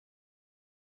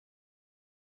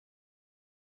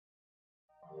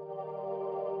Hello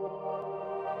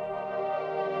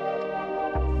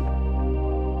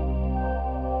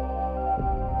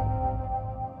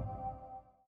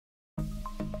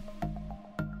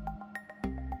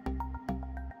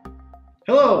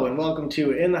and welcome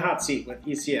to In the Hot Seat with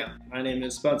ECM. My name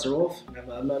is Spencer Wolf. I'm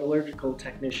a metallurgical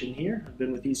technician here. I've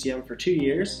been with ECM for 2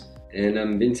 years. And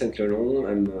I'm Vincent Lelon.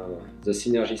 I'm the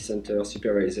Synergy Center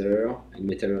Supervisor and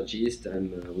Metallurgist.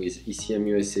 I'm with ECM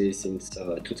USA since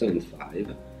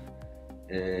 2005.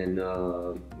 And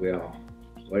we are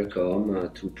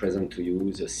welcome to present to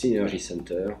you the Synergy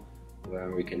Center, where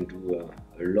we can do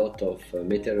a lot of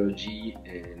metallurgy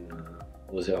and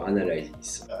other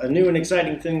analysis. A new and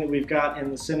exciting thing that we've got in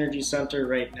the Synergy Center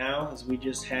right now is we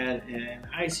just had an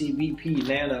ICBP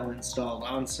Nano installed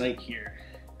on site here.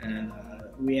 And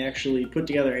we actually put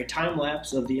together a time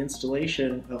lapse of the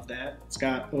installation of that. It's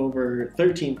got over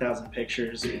 13,000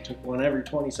 pictures. We took one every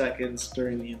 20 seconds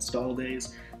during the install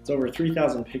days. It's over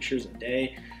 3,000 pictures a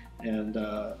day. And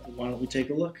why don't we take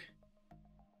a look?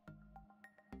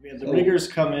 We had the riggers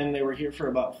come in. They were here for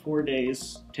about 4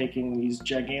 days, taking these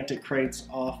gigantic crates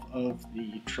off of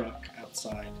the truck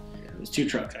outside. It was 2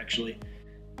 trucks actually,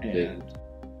 and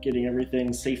getting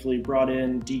everything safely brought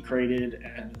in, decrated,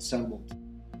 and assembled.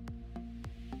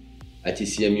 At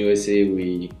ECM USA,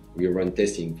 we run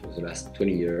testing for the last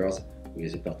 20 years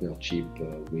with a partnership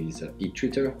with heat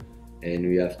treater, and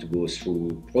we have to go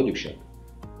through production.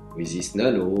 With this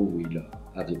Nano, we'll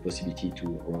have the possibility to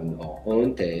run our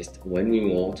own test when we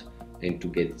want and to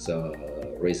get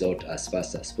the result as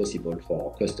fast as possible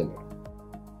for our customer.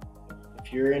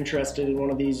 If you're interested in one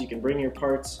of these, you can bring your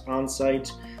parts on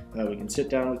site. We can sit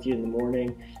down with you in the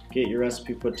morning, get your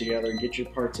recipe put together, get your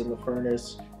parts in the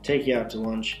furnace, take you out to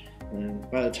lunch, and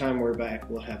by the time we're back,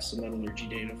 we'll have some metallurgy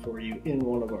data for you in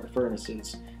one of our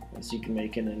furnaces, so you can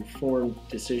make an informed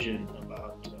decision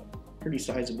about a pretty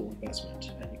sizable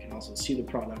investment, and you can also see the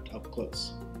product up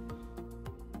close.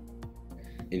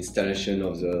 Installation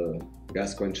of the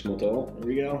gas quench motor. There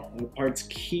we go. The part's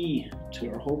key to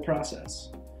our whole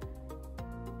process.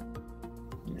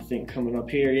 I think coming up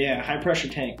here, yeah, high pressure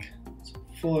tank. It's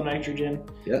full of nitrogen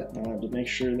to make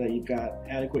sure that you've got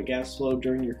adequate gas flow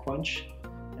during your quench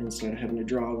instead of having to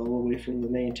draw it all the way from the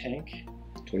main tank.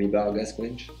 20 bar gas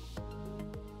quench.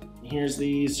 Here's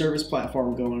the service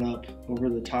platform going up over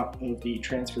the top of the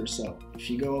transfer cell. If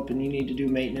you go up and you need to do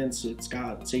maintenance, it's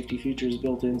got safety features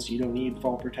built in, so you don't need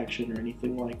fall protection or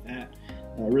anything like that.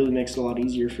 It really makes it a lot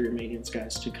easier for your maintenance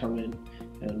guys to come in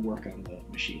and work on the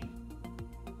machine.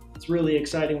 It's really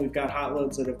exciting. We've got hot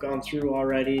loads that have gone through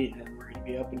already, and we're going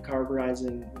to be up and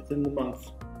carburizing within the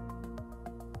month.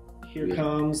 Here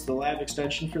comes the lab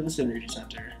extension for the Synergy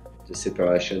Center. The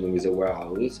separation with the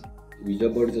warehouse. We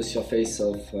double the surface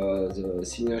of the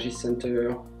Synergy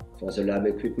Center for the lab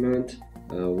equipment,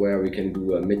 where we can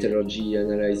do metallurgy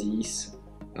analysis,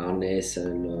 harness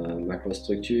and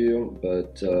microstructure,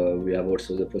 but we have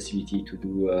also the possibility to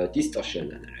do distortion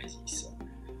analysis.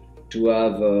 To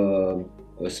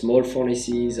have small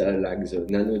furnaces like the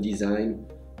Nano design,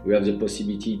 we have the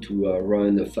possibility to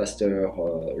run a faster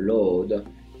load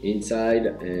inside,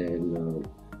 and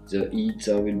the heat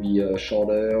will be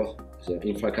shorter. The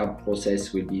infracarb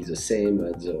process will be the same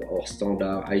as our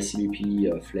standard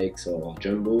ICBP Flex or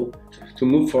Jumbo. To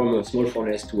move from a small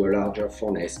furnace to a larger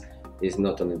furnace is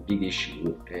not a big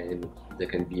issue, and there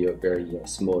can be a very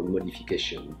small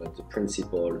modification, but the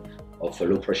principle of a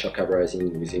low pressure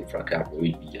carburizing with infracarb will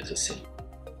be the same.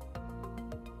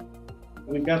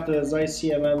 We've got the Zeiss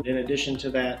CMM. In addition to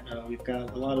that, we've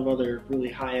got a lot of other really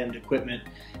high-end equipment.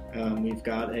 We've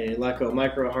got a LECO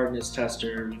micro hardness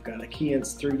tester. We've got a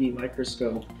Keyence 3D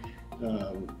microscope.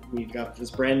 We've got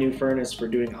this brand new furnace for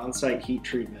doing on-site heat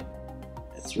treatment.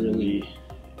 It's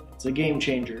a game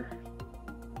changer.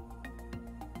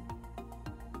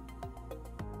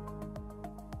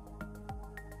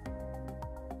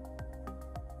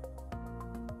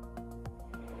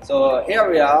 So here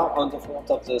we are on the front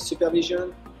of the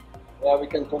supervision, where we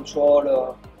can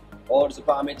control all the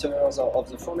parameters of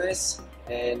the furnace,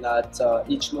 and at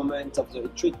each moment of the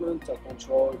treatment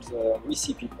control the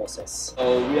recipe process.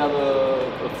 So we have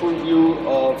a full view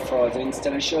of the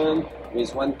installation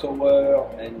with 1 tower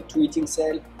and 2 heating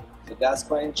cells, the gas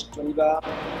quench 20 bar,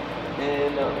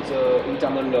 and the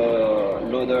internal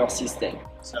loader system.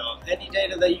 So any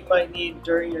data that you might need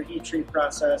during your heat treat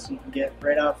process, you can get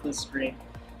right off the screen.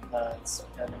 It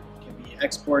can be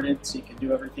exported, so you can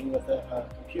do everything with a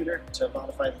computer to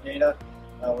modify the data,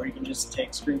 or you can just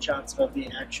take screenshots of the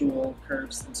actual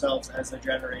curves themselves as they're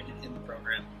generated in the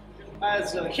program.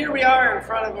 Here we are in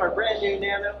front of our brand new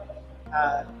Nano.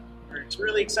 We're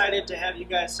really excited to have you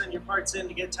guys send your parts in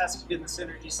to get tested in the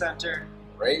Synergy Center.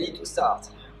 Ready to start.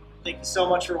 Thank you so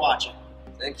much for watching.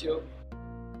 Thank you.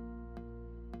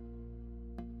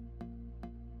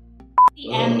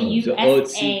 The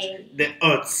M-U-S-A. The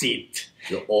hot seat.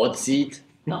 The hot seat.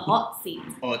 The hot seat.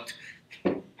 Hot.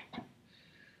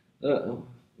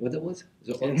 What that was?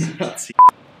 The hot seat. Hot seat.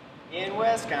 In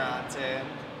Wisconsin.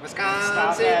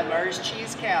 Stop at Mars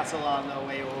Cheese Castle on the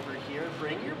way over here.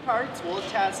 Bring your parts, we'll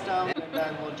test them, and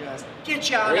then we'll just get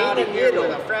you on out of here with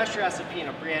a fresh recipe and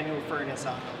a brand new furnace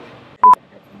on the way.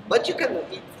 But you cannot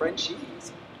eat French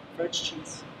cheese. French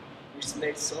cheese. Your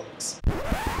smell sucks.